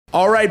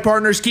All right,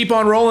 partners, keep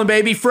on rolling,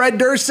 baby. Fred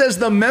Durst says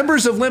the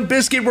members of Limp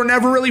Bizkit were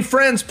never really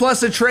friends.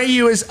 Plus,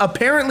 Atreyu is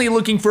apparently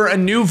looking for a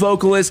new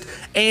vocalist,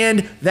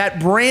 and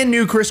that brand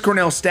new Chris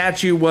Cornell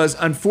statue was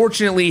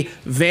unfortunately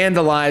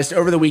vandalized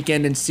over the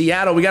weekend in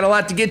Seattle. We got a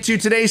lot to get to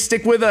today.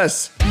 Stick with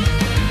us.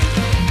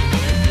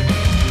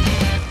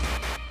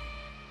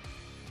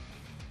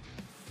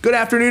 Good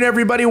afternoon,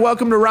 everybody.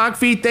 Welcome to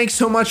Rockfeed. Thanks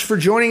so much for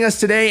joining us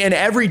today and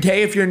every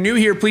day. If you're new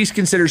here, please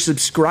consider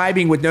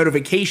subscribing with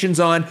notifications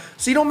on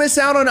so you don't miss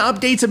out on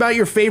updates about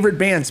your favorite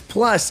bands.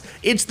 Plus,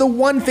 it's the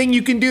one thing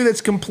you can do that's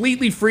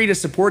completely free to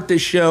support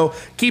this show,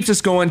 keeps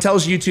us going,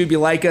 tells YouTube you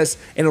like us,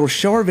 and it'll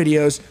show our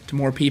videos to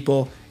more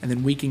people, and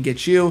then we can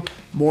get you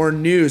more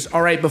news.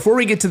 All right, before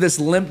we get to this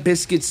Limp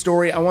Bizkit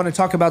story, I want to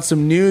talk about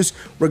some news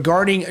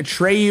regarding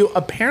Atreyu.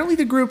 Apparently,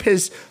 the group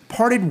has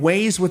parted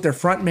ways with their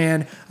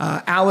frontman,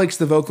 Alex,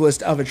 the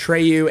vocalist of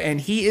Atreyu, and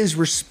he is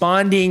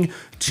responding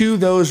to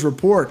those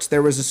reports.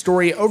 There was a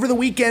story over the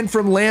weekend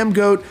from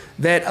Lambgoat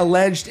that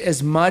alleged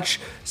as much,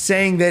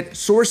 saying that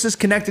sources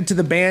connected to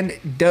the band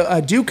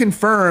do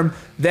confirm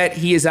that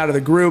he is out of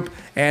the group,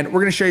 and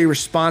we're going to show you a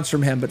response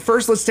from him. But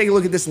first, let's take a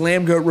look at this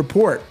Lambgoat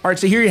report. All right,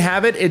 so here you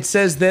have it. It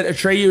says that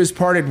Atreyu has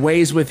parted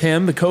ways with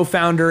him, the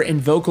co-founder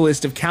and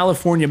vocalist of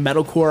California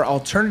metalcore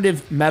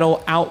alternative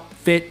metal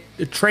outfit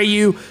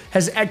Atreyu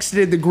has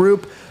exited the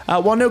group.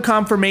 While no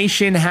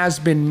confirmation has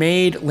been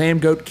made,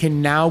 Lambgoat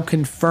can now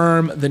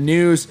confirm the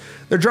news.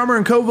 Their drummer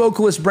and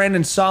co-vocalist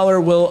Brandon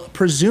Soller will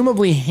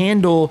presumably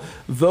handle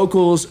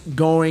vocals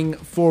going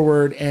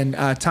forward, and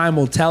time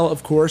will tell,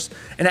 of course.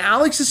 And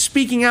Alex is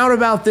speaking out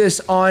about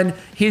this on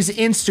his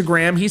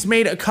Instagram. He's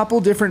made a couple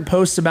different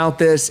posts about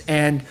this,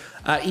 and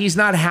he's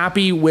not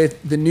happy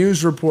with the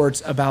news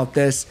reports about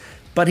this,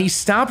 but he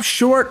stopped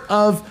short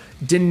of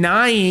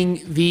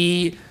denying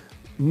the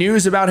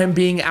news about him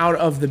being out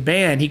of the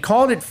band. He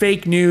called it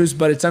fake news,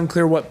 but it's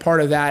unclear what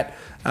part of that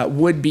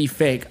would be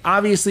fake.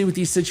 Obviously, with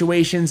these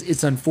situations,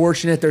 it's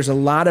unfortunate. There's a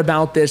lot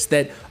about this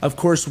that, of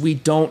course, we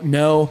don't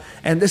know,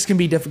 and this can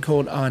be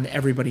difficult on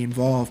everybody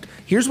involved.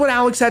 Here's what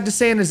Alex had to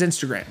say on his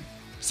Instagram.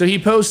 So he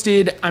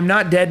posted, "I'm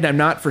not dead and I'm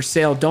not for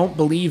sale. Don't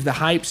believe the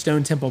hype.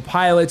 Stone Temple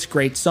Pilots,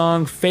 great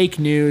song. Fake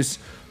news.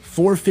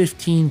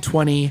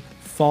 4/15/20,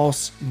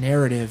 false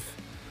narrative."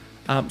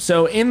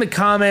 So in the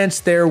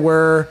comments, there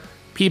were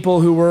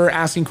people who were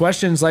asking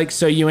questions like,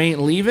 "So you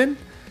ain't leaving?"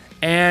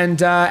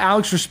 And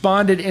Alex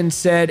responded and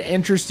said,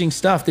 "Interesting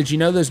stuff. Did you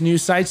know those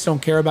news sites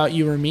don't care about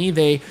you or me?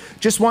 They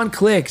just want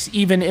clicks.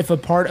 Even if a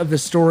part of the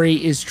story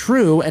is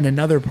true and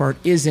another part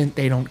isn't,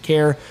 they don't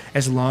care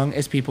as long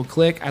as people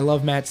click. I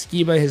love Matt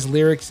Skiba. His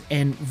lyrics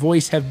and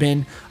voice have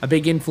been a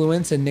big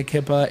influence, and Nick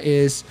Hippa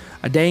is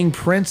a dang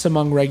prince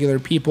among regular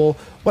people.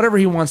 Whatever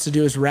he wants to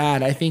do is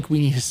rad. I think we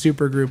need a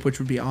super group, which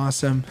would be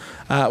awesome.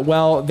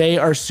 Well, they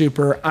are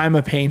super. I'm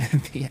a pain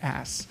in the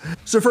ass."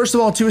 So first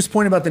of all, to his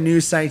point about the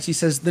news sites, he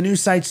says the news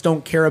sites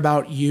don't care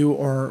about you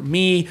or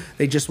me.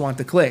 They just want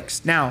the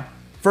clicks. Now,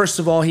 first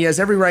of all, he has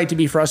every right to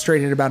be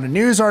frustrated about a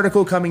news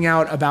article coming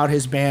out about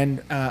his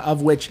band,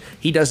 of which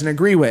he doesn't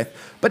agree with.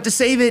 But to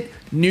say that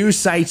news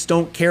sites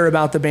don't care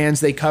about the bands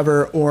they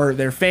cover or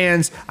their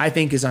fans, I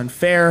think is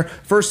unfair.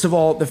 First of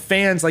all, the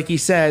fans, like he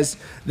says,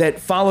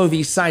 that follow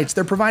these sites,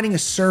 they're providing a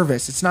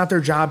service. It's not their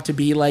job to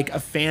be like a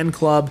fan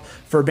club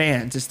for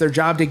bands. It's their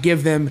job to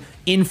give them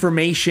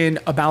information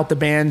about the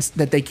bands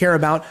that they care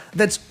about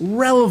that's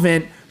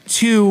relevant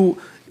to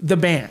the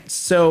bands.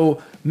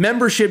 So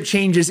membership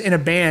changes in a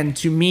band,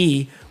 to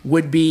me,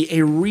 would be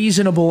a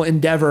reasonable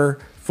endeavor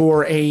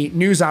for a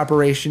news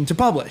operation to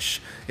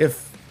publish.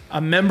 If a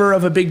member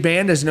of a big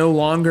band is no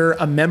longer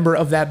a member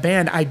of that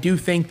band, I do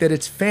think that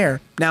it's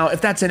fair. Now,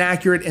 if that's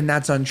inaccurate and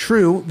that's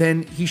untrue,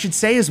 then he should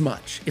say as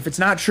much. If it's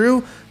not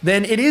true,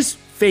 then it is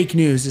fake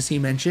news, as he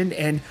mentioned,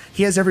 and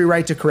he has every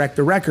right to correct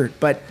the record.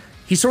 But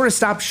he sort of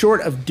stopped short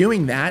of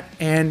doing that,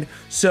 and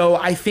so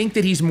I think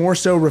that he's more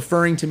so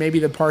referring to maybe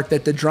the part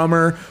that the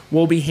drummer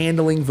will be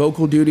handling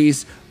vocal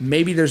duties.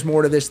 Maybe there's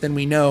more to this than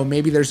we know.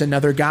 Maybe there's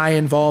another guy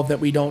involved that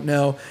we don't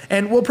know,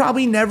 and we'll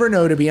probably never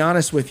know, to be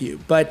honest with you.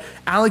 But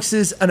Alex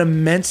is an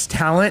immense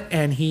talent,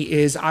 and he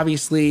is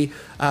obviously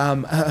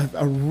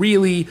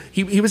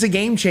he was a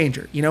game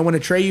changer. You know, when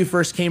Atreyu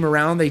first came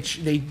around, they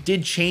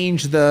did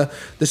change the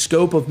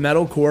scope of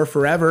metalcore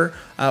forever.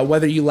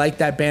 Whether you like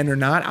that band or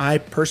not, I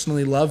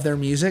personally love their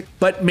music,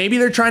 but maybe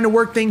they're trying to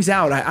work things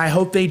out. I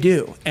hope they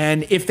do.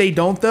 And if they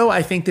don't, though,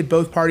 I think that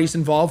both parties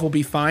involved will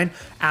be fine.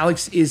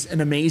 Alex is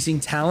an amazing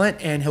talent,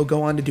 and he'll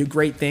go on to do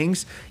great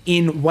things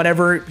in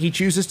whatever he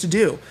chooses to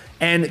do.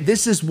 And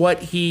this is what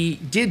he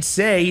did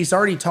say. He's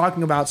already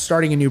talking about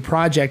starting a new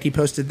project. He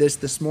posted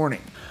this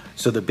morning.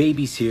 So the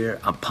baby's here,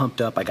 I'm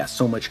pumped up, I got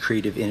so much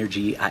creative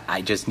energy,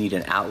 I just need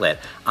an outlet.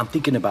 I'm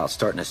thinking about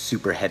starting a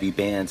super heavy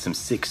band, some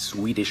sick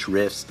Swedish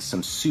riffs,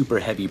 some super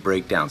heavy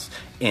breakdowns,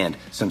 and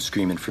some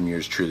screaming from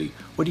yours truly.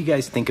 What do you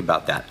guys think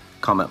about that?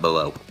 Comment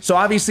below. So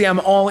obviously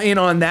I'm all in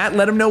on that.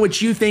 Let him know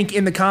what you think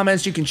in the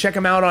comments. You can check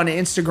him out on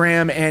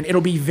Instagram, and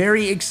it'll be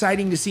very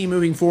exciting to see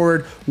moving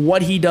forward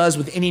what he does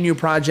with any new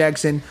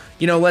projects. And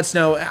lets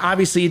know.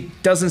 Obviously,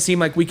 it doesn't seem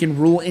like we can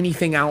rule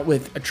anything out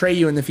with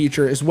Atreyu in the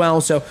future as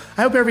well. So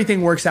I hope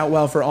everything works out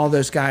well for all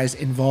those guys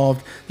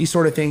involved. These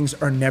sort of things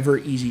are never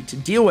easy to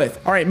deal with.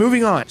 All right,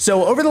 moving on.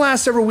 So over the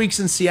last several weeks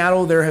in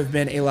Seattle, there have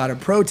been a lot of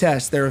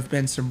protests. There have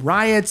been some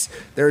riots.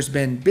 There's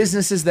been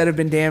businesses that have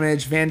been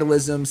damaged,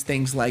 vandalisms,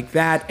 things like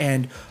that.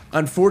 And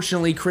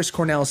unfortunately, Chris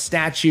Cornell's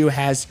statue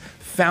has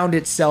found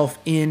itself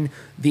in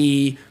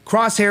the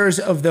crosshairs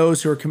of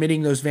those who are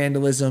committing those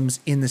vandalisms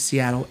in the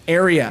Seattle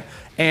area.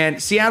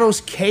 And Seattle's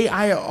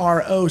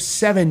KIRO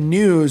 7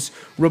 News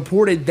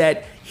reported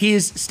that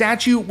his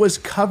statue was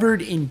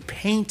covered in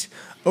paint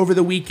over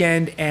the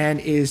weekend and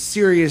is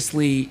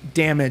seriously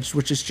damaged,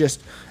 which is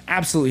just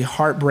absolutely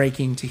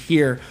heartbreaking to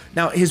hear.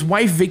 Now, his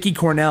wife, Vicky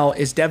Cornell,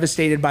 is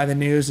devastated by the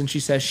news, and she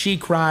says she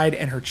cried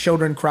and her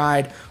children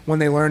cried when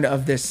they learned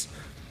of this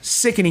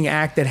sickening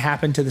act that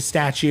happened to the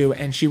statue,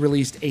 and she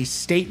released a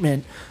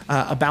statement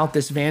about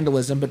this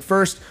vandalism. But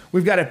first,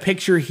 we've got a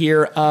picture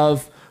here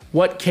of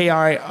what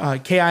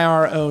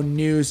KIRO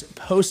News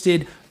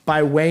posted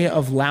by way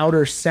of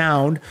louder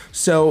sound.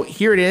 So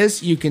here it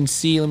is. You can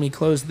see, let me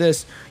close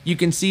this. You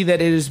can see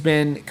that it has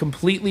been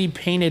completely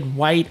painted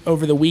white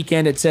over the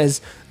weekend. It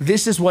says,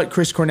 "This is what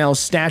Chris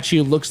Cornell's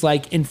statue looks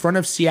like in front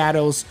of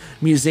Seattle's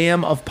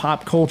Museum of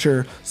Pop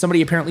Culture."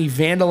 Somebody apparently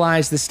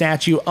vandalized the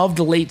statue of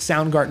the late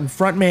Soundgarden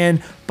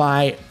frontman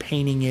by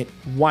painting it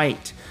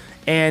white.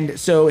 And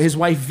so his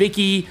wife,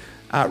 Vicky,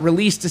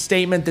 released a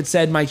statement that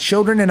said, "My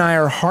children and I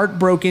are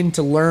heartbroken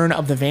to learn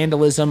of the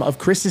vandalism of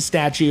Chris's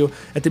statue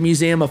at the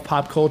Museum of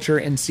Pop Culture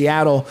in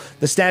Seattle.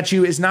 The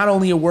statue is not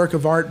only a work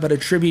of art, but a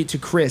tribute to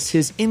Chris,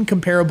 his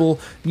incomparable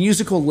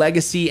musical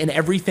legacy and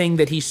everything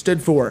that he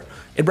stood for.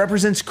 It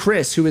represents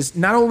Chris, who is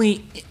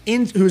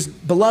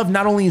beloved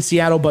not only in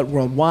Seattle, but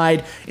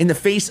worldwide. In the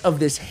face of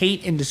this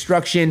hate and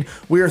destruction,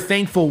 we are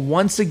thankful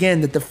once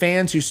again that the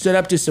fans who stood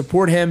up to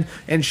support him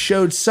and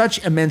showed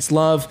such immense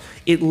love.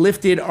 It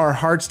lifted our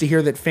hearts to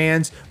hear that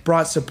fans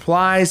brought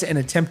supplies and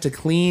attempt to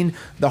clean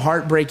the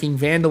heartbreaking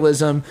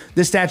vandalism.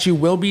 The statue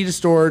will be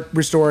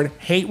restored.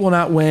 Hate will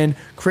not win.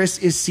 Chris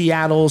is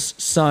Seattle's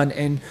son."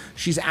 And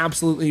she's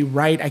absolutely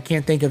right. I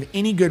can't think of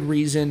any good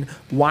reason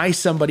why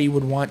somebody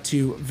would want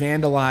to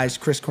vandalize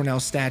Chris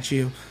Cornell's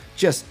statue.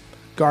 Just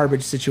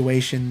garbage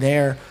situation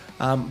there.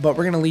 But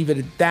we're going to leave it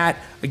at that.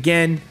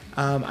 Again,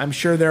 I'm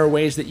sure there are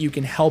ways that you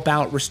can help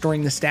out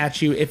restoring the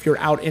statue if you're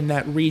out in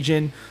that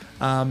region.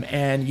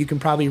 And you can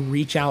probably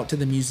reach out to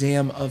the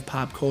Museum of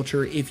Pop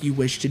Culture if you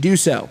wish to do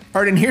so.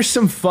 All right, and here's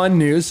some fun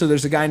news. So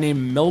there's a guy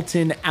named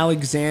Milton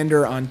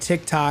Alexander on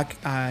TikTok.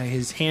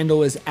 His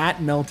handle is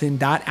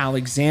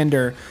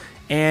 @Milton.Alexander.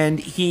 And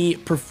he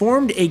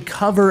performed a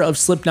cover of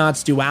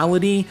Slipknot's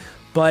Duality,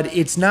 but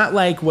it's not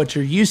like what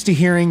you're used to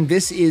hearing.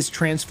 This is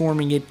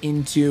transforming it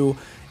into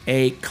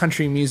a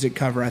country music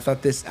cover.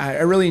 I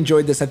really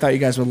enjoyed this. I thought you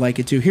guys would like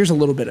it too. Here's a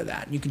little bit of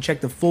that. You can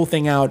check the full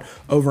thing out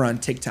over on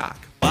TikTok.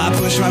 I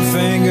push my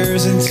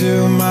fingers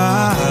into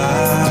my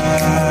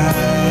eyes.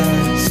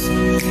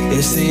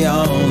 It's the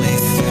only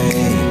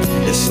thing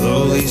that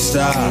slowly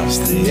stops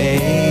the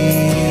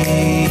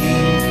ache.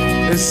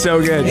 It's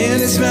so good.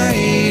 And it's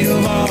made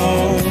of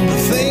all the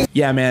things.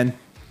 Yeah, man.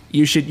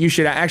 You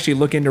should actually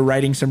look into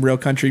writing some real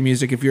country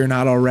music if you're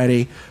not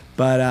already.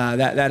 But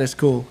that is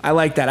cool. I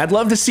like that. I'd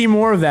love to see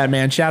more of that,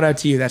 man. Shout out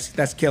to you.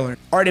 That's killer.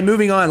 All right, and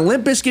moving on.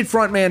 Limp Bizkit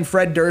frontman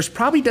Fred Durst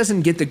probably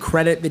doesn't get the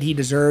credit that he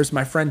deserves.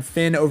 My friend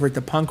Finn over at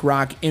the Punk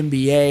Rock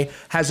MBA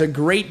has a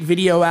great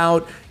video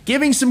out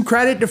giving some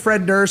credit to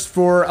Fred Durst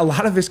for a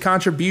lot of his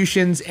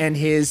contributions and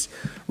his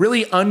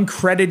really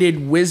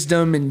uncredited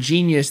wisdom and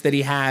genius that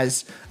he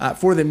has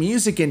for the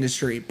music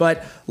industry.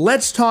 But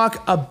let's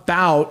talk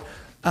about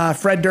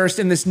Fred Durst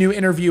in this new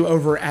interview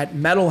over at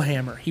Metal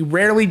Hammer. He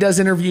rarely does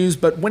interviews,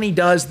 but when he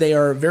does, they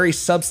are very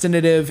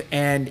substantive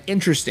and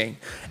interesting.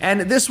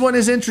 And this one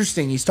is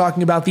interesting. He's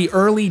talking about the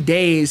early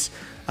days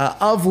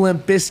of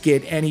Limp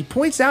Bizkit, and he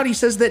points out, he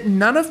says that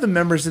none of the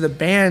members of the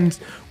band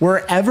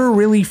were ever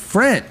really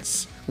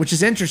friends, which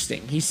is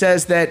interesting. He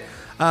says that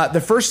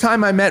the first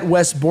time I met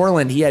Wes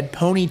Borland, he had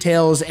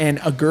ponytails and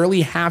a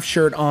girly half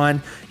shirt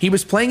on. He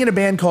was playing in a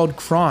band called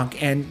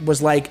Kronk and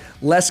was like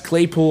Les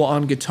Claypool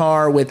on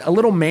guitar with a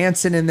little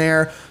Manson in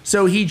there.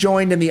 So he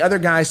joined and the other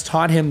guys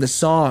taught him the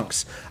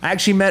songs. I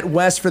actually met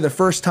Wes for the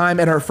first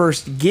time at our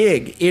first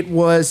gig. It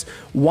was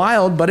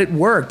wild, but it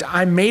worked.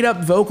 I made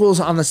up vocals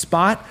on the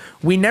spot.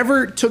 We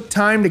never took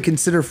time to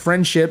consider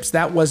friendships.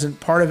 That wasn't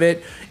part of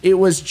it. It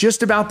was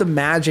just about the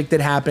magic that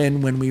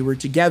happened when we were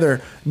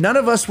together. None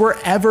of us were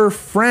ever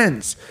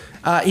friends.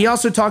 He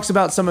also talks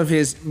about some of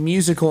his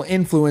musical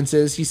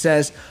influences. He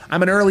says,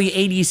 I'm an early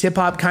 80s hip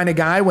hop kind of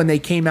guy. When they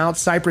came out,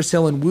 Cypress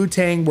Hill and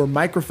Wu-Tang were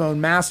microphone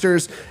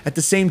masters. At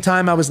the same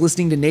time, I was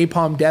listening to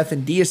Napalm Death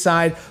and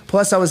Deicide.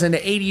 Plus, I was into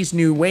 80s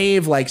new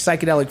wave like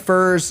Psychedelic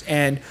Furs.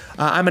 And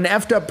I'm an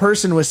effed up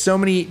person with so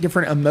many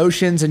different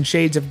emotions and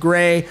shades of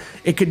gray.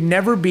 It could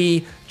never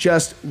be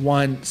just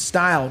one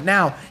style.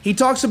 Now, he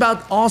talks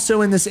about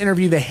also in this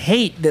interview the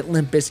hate that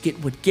Limp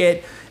Bizkit would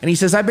get. And he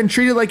says, I've been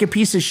treated like a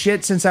piece of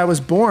shit since I was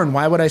born. on.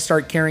 Why would I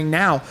start caring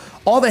now?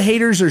 All the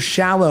haters are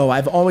shallow.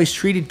 I've always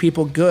treated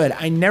people good.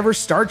 I never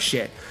start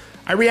shit.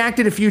 I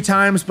reacted a few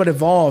times, but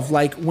evolved.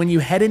 Like when you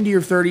head into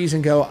your 30s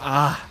and go,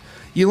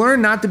 you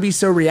learn not to be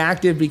so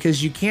reactive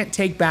because you can't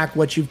take back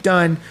what you've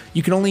done.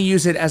 You can only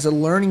use it as a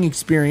learning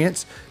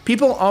experience.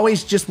 People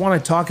always just want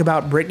to talk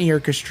about Britney or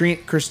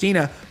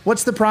Christina.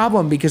 What's the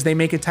problem? Because they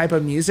make a type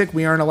of music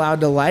we aren't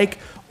allowed to like?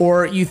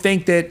 Or you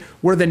think that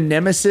we're the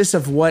nemesis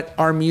of what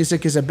our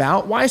music is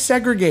about? Why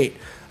segregate?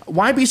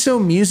 Why be so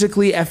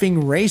musically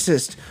effing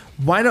racist?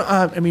 Why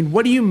don't,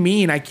 what do you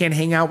mean I can't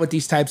hang out with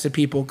these types of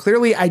people?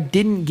 Clearly, I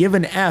didn't give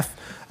an F,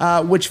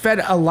 which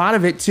fed a lot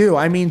of it too.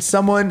 I mean,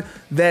 someone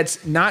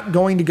that's not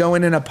going to go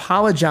in and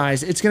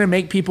apologize, it's going to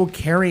make people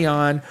carry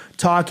on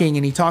talking.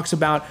 And he talks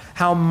about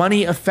how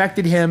money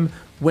affected him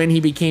when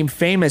he became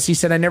famous. He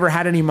said, I never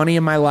had any money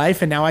in my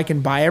life, and now I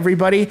can buy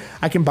everybody.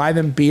 I can buy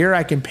them beer.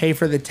 I can pay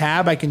for the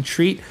tab. I can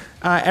treat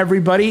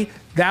everybody.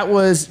 That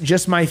was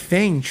just my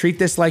thing. Treat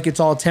this like it's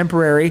all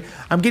temporary.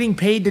 I'm getting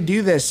paid to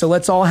do this, so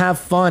let's all have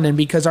fun. And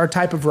because our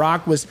type of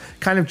rock was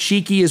kind of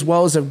cheeky as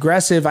well as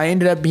aggressive, I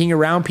ended up being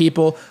around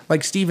people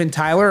like Steven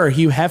Tyler or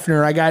Hugh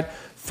Hefner. I got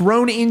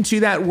thrown into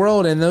that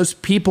world, and those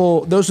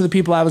are the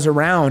people I was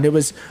around. It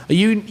was a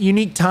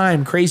unique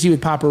time, crazy with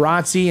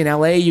paparazzi in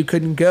LA. You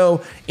couldn't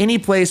go any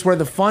place where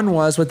the fun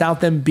was without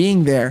them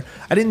being there.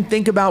 I didn't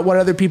think about what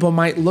other people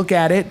might look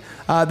at it.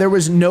 There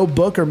was no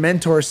book or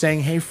mentor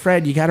saying, hey,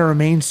 Fred, you got to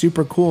remain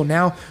super cool.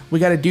 Now we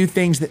got to do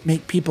things that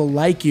make people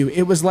like you.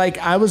 It was like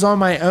I was on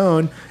my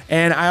own,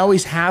 and I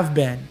always have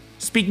been.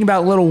 Speaking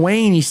about Lil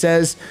Wayne, he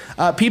says,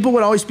 people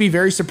would always be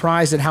very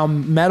surprised at how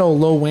metal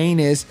Lil Wayne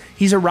is.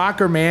 He's a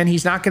rocker, man.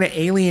 He's not going to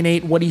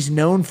alienate what he's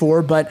known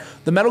for, but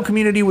the metal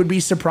community would be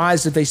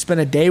surprised if they spent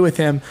a day with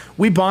him.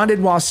 We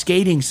bonded while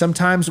skating.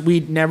 Sometimes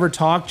we'd never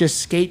talk, just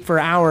skate for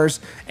hours,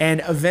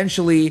 and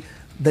eventually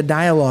the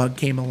dialogue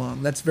came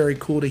along. That's very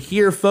cool to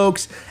hear,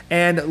 folks.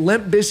 And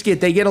Limp Bizkit,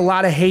 they get a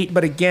lot of hate,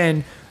 but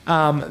again,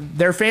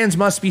 their fans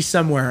must be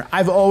somewhere.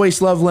 I've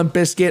always loved Limp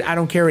Bizkit. I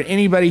don't care what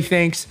anybody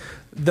thinks.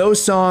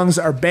 Those songs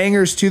are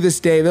bangers to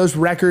this day. Those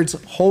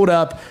records hold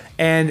up,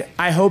 and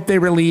I hope they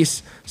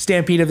release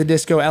Stampede of the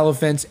Disco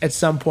Elephants at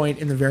some point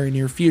in the very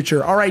near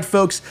future. All right,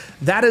 folks,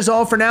 that is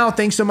all for now.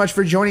 Thanks so much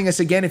for joining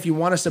us again. If you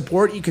want to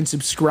support, you can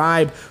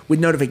subscribe with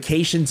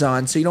notifications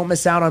on so you don't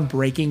miss out on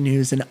breaking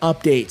news and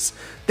updates.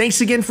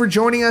 Thanks again for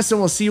joining us, and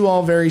we'll see you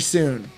all very soon.